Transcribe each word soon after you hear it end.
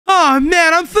Oh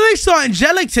man, I'm feeling so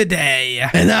angelic today.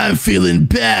 And I'm feeling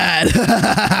bad.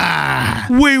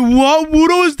 Wait, what?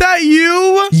 Wudo, is that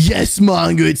you? Yes,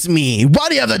 Mongo, it's me. Why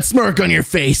do you have that smirk on your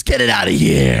face? Get it out of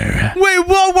here. Wait,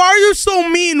 what? Why are you so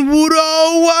mean,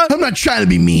 Wudo? I'm not trying to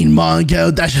be mean,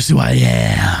 Mongo. That's just who I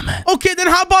am. Okay, then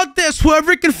how about this?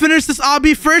 Whoever can finish this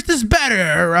obby first is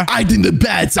better. I think the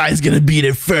bad side's gonna beat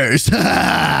it first. No,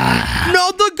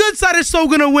 the good side is so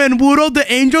gonna win, Wudo. The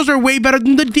angels are way better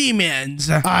than the demons.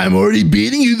 I'm already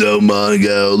beating you though,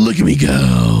 Mongo. Look at me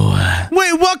go.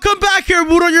 Wait, what? Come back here,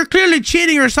 Wudo. You're clearly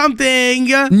cheating or something.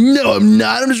 No, I'm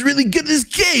not. I'm just really good at this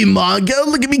game, Mongo.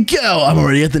 Look at me go. I'm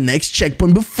already at the next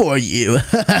checkpoint before you.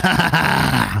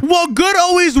 Well, good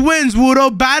always wins,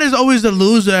 Wudo. Bad is always the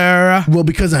loser. Well,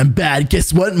 because I'm bad,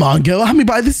 guess what, Mongo? I'm gonna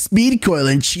buy the speed coil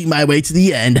and cheat my way to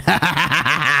the end.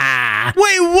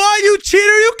 Wait, what? You cheater?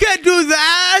 You can't do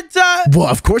that. Well,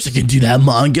 of course I can do that,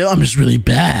 Mongo. I'm just really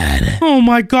bad. Oh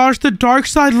my gosh, the dark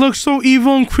side looks so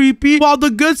evil and creepy, while the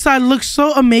good side looks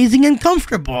so amazing and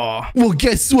comfortable. Well,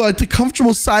 guess what? The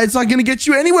comfortable side's not gonna get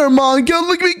you anywhere, Mongo.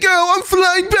 Look at me go. I'm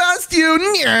flying past you.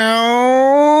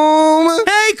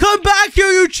 Hey, come back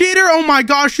here, you cheater. Oh my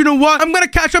gosh, you know what? I'm gonna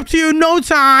catch up to you in no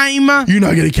time. You're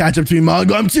not gonna catch up to me,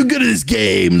 Mongo. I'm too good at this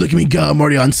game. Look at me go. I'm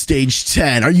already on stage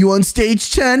 10. Are you on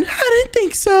stage 10? I didn't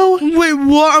think so. Wait,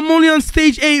 what? I'm only on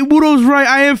stage 8. Wudo's right.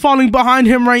 I am falling behind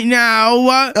him right now.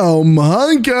 Oh,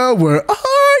 Mongo, where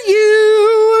are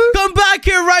you? Come back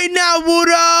here right now,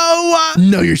 Wudo.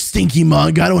 No, you're stinky,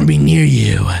 Mongo. I don't want to be near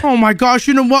you. Oh my gosh,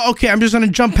 you know what? Okay, I'm just gonna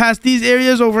jump past these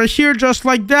areas over here just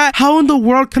like that. How in the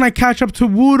world can I catch up to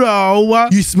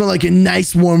Wudo? You smell like a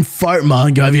nice warm fart,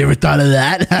 Mongo. Have you ever thought of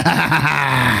that?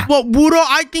 Well, Wudo,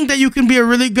 I think that you can be a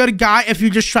really good guy if you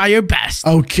just try your best.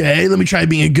 Okay, let me try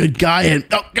being a good guy and...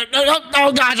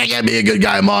 Oh gosh, I can't be a good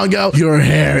guy, Mongo. Your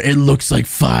hair, it looks like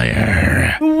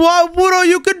fire. What, Wudo?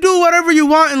 You can do whatever you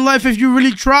want in life if you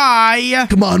really try.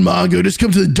 Come on, Mongo, just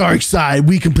come to the dark side.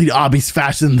 We complete obbies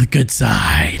faster than the good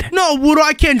side. No, Wudo,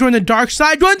 I can't join the dark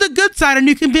side. Join the good side and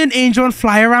you can be an angel and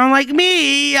fly around like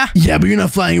me. Yeah, but you're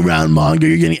not flying around, Mongo.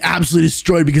 You're getting absolutely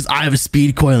destroyed because I have a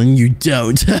speed coil and you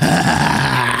don't.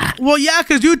 Well, yeah,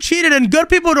 because you cheated and good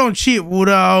people don't cheat,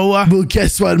 Wudo. Well,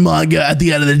 guess what, Mongo? At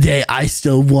the end of the day, I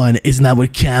still won. Isn't that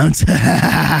what counts?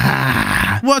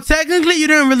 Well, technically, you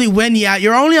didn't really win yet.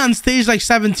 You're only on stage like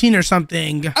 17 or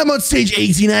something. I'm on stage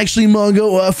 18, actually,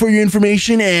 Mongo, for your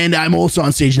information. And I'm also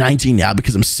on stage 19 now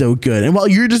because I'm so good. And while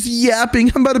you're just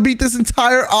yapping, I'm about to beat this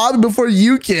entire obby before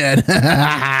you can.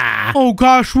 Oh,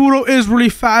 gosh, Wudo is really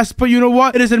fast. But you know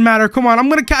what? It doesn't matter. Come on, I'm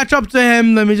going to catch up to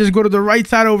him. Let me just go to the right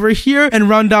side over here and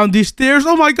run down these stairs.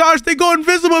 Oh, my gosh, they go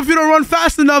invisible if you don't run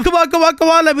fast enough. Come on, come on, come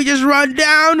on. Let me just run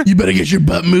down. You better get your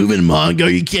butt moving,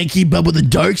 Mongo. You can't keep up with the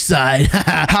dark side.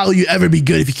 How will you ever be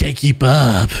good if you can't keep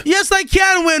up? Yes, I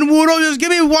can win, Wudo. Just give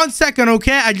me 1 second,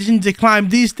 okay? I just need to climb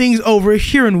these things over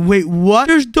here. And wait, what?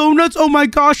 There's donuts? Oh my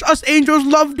gosh, us angels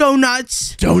love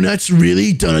donuts. Donuts?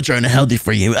 Really? Donuts are unhealthy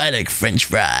for you. I like French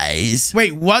fries.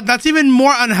 Wait, what? That's even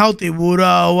more unhealthy,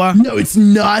 Wudo. No, it's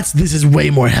not. This is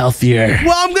way more healthier.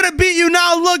 Well, I'm gonna beat you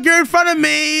now. Look, you're in front of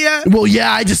me. Well,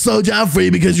 yeah, I just slowed down for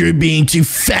you because you're being too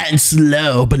fat and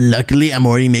slow. But luckily, I'm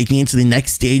already making it to the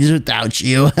next stages without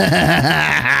you.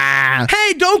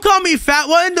 Hey, don't call me fat.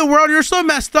 What in the world? You're so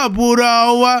messed up,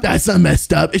 Wudo. That's not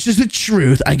messed up. It's just the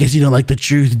truth. I guess you don't like the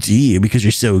truth, do you? Because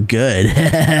you're so good.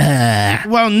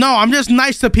 Well, no, I'm just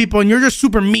nice to people and you're just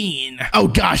super mean. Oh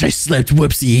gosh, I slipped.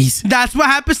 Whoopsies. That's what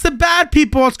happens to bad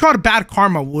people. It's called bad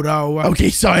karma, Wudo. Okay,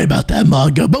 sorry about that,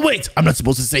 Mongo. But wait, I'm not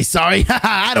supposed to say sorry.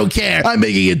 I don't care. I'm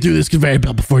making it through this conveyor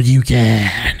belt before you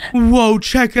can. Whoa,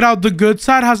 check it out. The good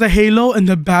side has a halo and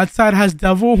the bad side has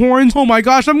devil horns. Oh my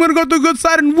gosh, I'm gonna go to the good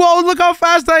side and whoa, look how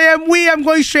fast I am. I'm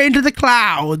going straight into the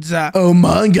clouds. Oh,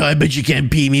 Mongo, I bet you can't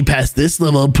beat me past this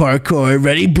level of parkour.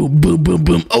 Ready? Boom, boom, boom,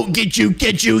 boom. Oh, get you.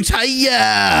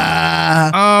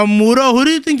 Hiya! Wudo, who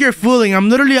do you think you're fooling? I'm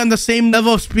literally on the same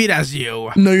level of speed as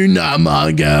you. No, you're not,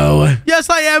 Mongo. Yes,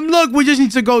 I am. Look, we just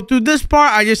need to go through this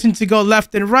part. I just need to go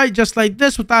left and right just like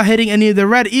this without hitting any of the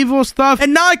red evil stuff.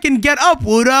 And now I can get up,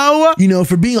 Wudo. You know,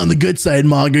 for being on the good side,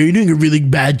 Mongo, you're doing a really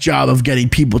bad job of getting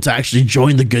people to actually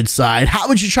join the good side. How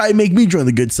would you try to make me join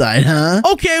the good side, huh?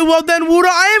 Okay, well then, Wudo,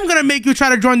 I am gonna make you try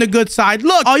to join the good side.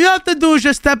 Look, all you have to do is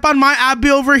just step on my Obby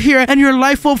over here and your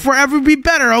life will forever be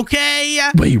better, okay?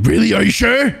 Wait, really? Are you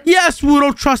sure? Yes,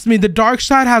 Wudo, trust me. The dark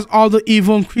side has all the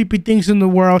evil and creepy things in the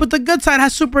world, but the good side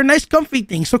has super nice, comfy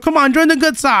things. So come on, join the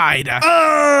good side.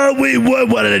 Wait, what?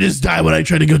 Why did I just die when I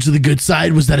tried to go to the good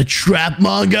side? Was that a trap,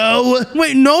 Mongo?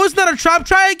 Wait, no, it's not a trap.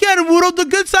 Try again, Wudo. The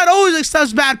good side always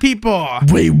accepts bad people.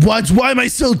 Wait, what? Why am I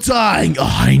still dying? Oh,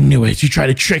 I knew it. You tried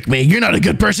to trick me. You're not a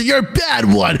good person. You're a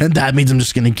bad one. And that means I'm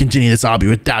just going to continue this obby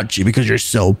without you because you're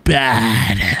so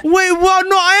bad. Wait, what?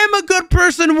 No, I am a good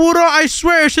person, Wudo. I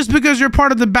swear it's just because you're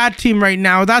part of the bad team right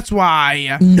now. That's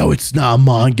why. No, it's not,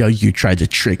 Mongo. You tried to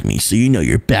trick me, so you know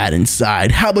you're bad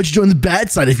inside. How about you join the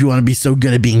bad side if you want to be so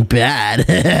good at being bad?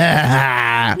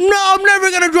 No, I'm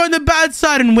never going to join the bad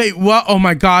side. And wait, what? Oh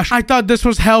my gosh. I thought this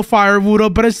was Hellfire,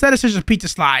 Wudo, but instead it's just a pizza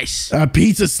slice. A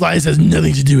pizza slice has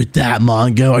nothing to do with that,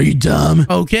 Mongo. Are you dumb?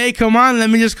 Okay, come on. Let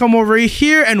me just come over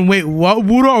here. And wait, what,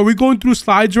 Wudo? Are we going through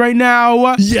slides right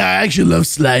now? Yeah, I actually love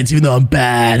slides, even though I'm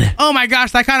bad. Oh my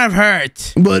gosh, that kind of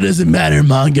hurt. Well, it doesn't matter,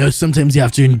 Mongo. Sometimes you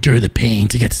have to endure the pain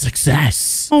to get to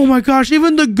success. Oh my gosh,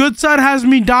 even the good side has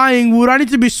me dying, Wudo. I need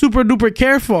to be super duper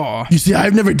careful. You see,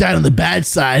 I've never died on the bad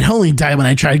side. I only died when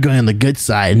I tried going on the good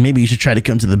side. Maybe you should try to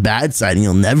come to the bad side and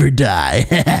you'll never die.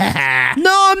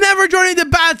 No, I'm never joining the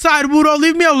bad side, Wudo.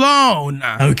 Leave me alone.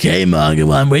 Okay, Mongo.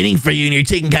 Well, I'm waiting for you and you're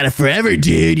taking kind of forever,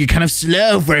 dude. You're kind of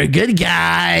slow for a good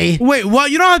guy. Wait,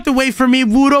 what? You don't have to wait for me,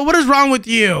 Wudo. What is wrong with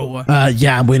you?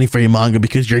 Yeah, I'm waiting for you, Mongo,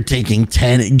 because you're taking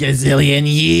 10 gazillion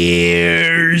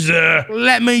years.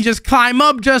 Let me just climb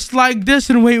up just like this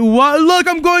and wait, what? Look,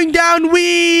 I'm going down.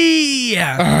 Wee!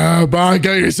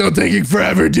 Mongo, you're still taking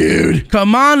forever, dude.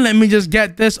 Come on, let me just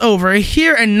get this over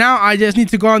here. And now I just need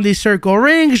to go on these circle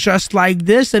rings just like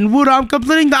this. And Wudo, I'm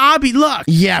completing the obby. Look.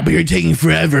 Yeah, but you're taking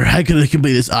forever. I could have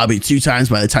completed this obby 2 times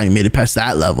by the time you made it past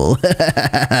that level.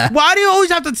 Why do you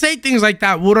always have to say things like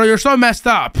that, Wudo? You're so messed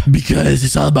up. Because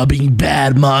it's all about being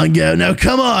bad, Mongo. Now,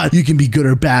 come on. You can be good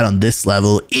or bad on this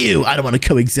level. Ew, I don't want to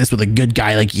coexist with a good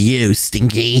guy like you,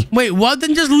 Stinky. Wait, what?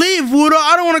 Then just leave, Wudo.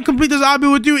 I don't want to complete this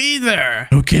obby with you either.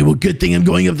 Okay, well, good thing I'm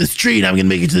going up the street. I'm going to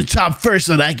make it to the top first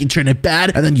so that I can turn it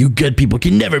bad, and then you good people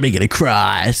can never make it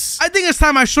across. I think it's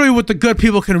time I show you what the good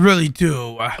people can really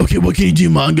do. Okay, what can you do,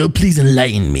 Mongo? Please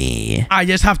enlighten me. I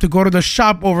just have to go to the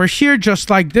shop over here just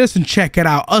like this and check it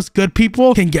out. Us good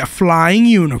people can get flying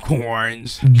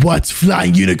unicorns. What?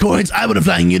 Flying unicorns? I want a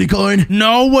flying unicorn.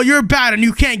 No, well, you're bad and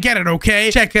you can't get it,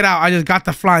 okay? Check it out. I just got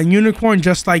the flying unicorn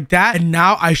just like that, and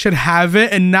now I should have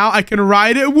it, and now I can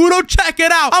ride it. Wudo, check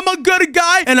it out. I'm a good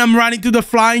guy, and I'm riding through the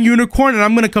flying unicorn, and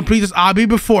I'm going to complete this obby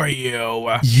before you.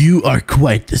 You are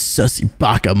quite the sussy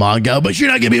baka, Mongo, but you're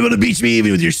not going to be able to beat me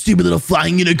even with your stupid little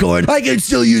flying unicorn. I can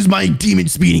still use my demon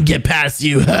speed and get past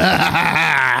you.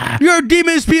 Your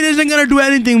demon speed isn't going to do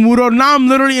anything, Wudo. Now I'm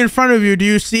literally in front of you. Do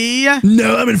you see?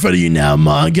 No, I'm in front of you now,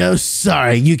 Mongo.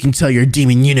 Sorry, you can tell your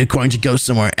demon unicorn to go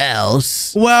somewhere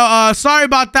else. Well, sorry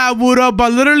about that, Wudo,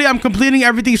 but literally I'm completing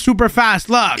everything super fast.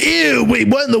 Look. Ew, wait,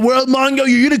 what in the world, Mongo? Your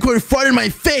unicorn farted in my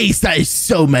face. That is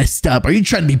so messed up. Are you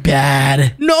trying to be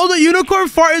bad? No, the unicorn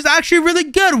fart is actually really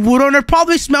good, Wudo, and it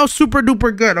probably smells super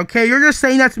duper good, okay? You're just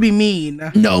saying that to be mean.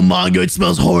 No, Mongo, it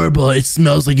smells horrible. It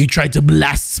smells like you tried to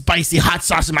blast spicy hot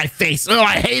sauce in my face. Oh,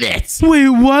 I hate it. Wait,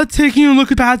 what? Taking a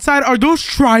look at that side, are those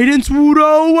tridents,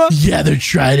 Wudo? Yeah, they're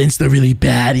tridents. They're really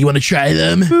bad. You want to try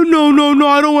them? No,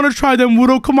 I don't want to try them,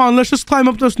 Wudo. Come on, let's just climb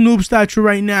up this noob statue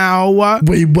right now.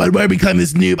 Wait, what? Why are we climbing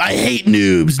this noob? I hate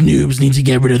noobs. Noobs need to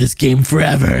get rid of this game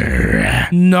forever.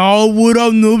 No,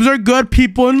 Wudo, noobs are good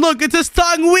people. And look, it's a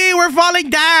tongue. We're falling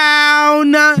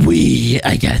down.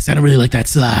 I guess. I don't really like that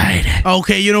slide.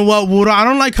 Okay, you know what, Wudo? I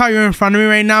don't like how you're in front of me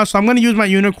right now, so I'm going to use my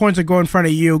unicorn to go in front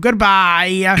of you.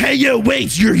 Goodbye. Hey, yo,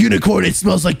 wait. Your unicorn, it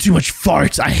smells like too much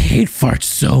farts. I hate farts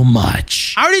so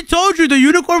much. I already told you, the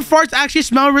unicorn farts actually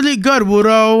smell really good,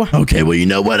 Wudo. Okay, well, you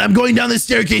know what? I'm going down the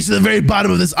staircase to the very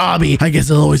bottom of this obby. I guess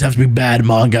I'll always have to be bad,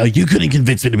 Mongo. You couldn't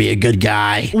convince me to be a good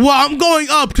guy. Well, I'm going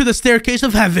up to the staircase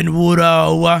of heaven,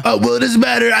 Wudo. Oh, well, it doesn't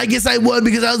matter. I guess I won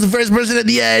because I was the first person at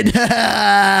the end.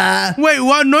 Wait,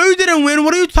 what? No, you didn't win.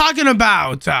 What are you talking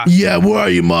about? Yeah, where are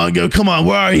you, Mongo? Come on,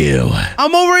 where are you?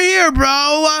 I'm over here,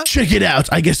 bro. Check it out.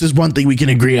 I guess there's one thing we can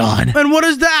agree on. And what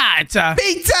is that?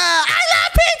 Pizza! I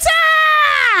love pizza!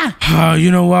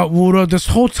 You know what, Wudo? This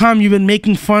whole time you've been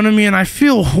making fun of me and I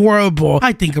feel horrible.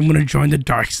 I think I'm gonna join the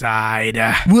dark side.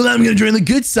 Well, I'm gonna join the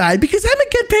good side because I'm a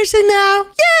good person now.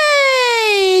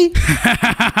 Yay!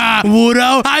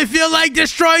 Wudo, I feel like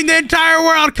destroying the entire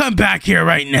world. Come back here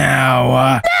right now.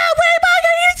 No, wait, Mongo,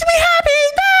 you need to be happy.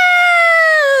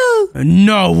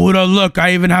 No, Wudo, look,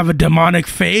 I even have a demonic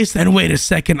face. And wait a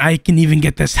second, I can even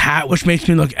get this hat, which makes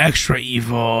me look extra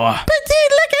evil. But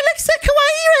dude, look, I look so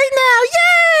kawaii right now.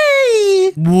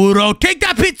 Yay! Wudo, take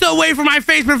that pizza away from my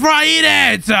face before I eat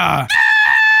it.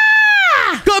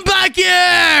 Come back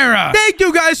here! Thank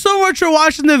you guys so much for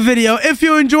watching the video. If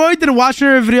you enjoyed, then watch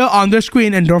another video on the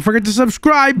screen. And don't forget to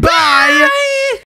subscribe. Bye!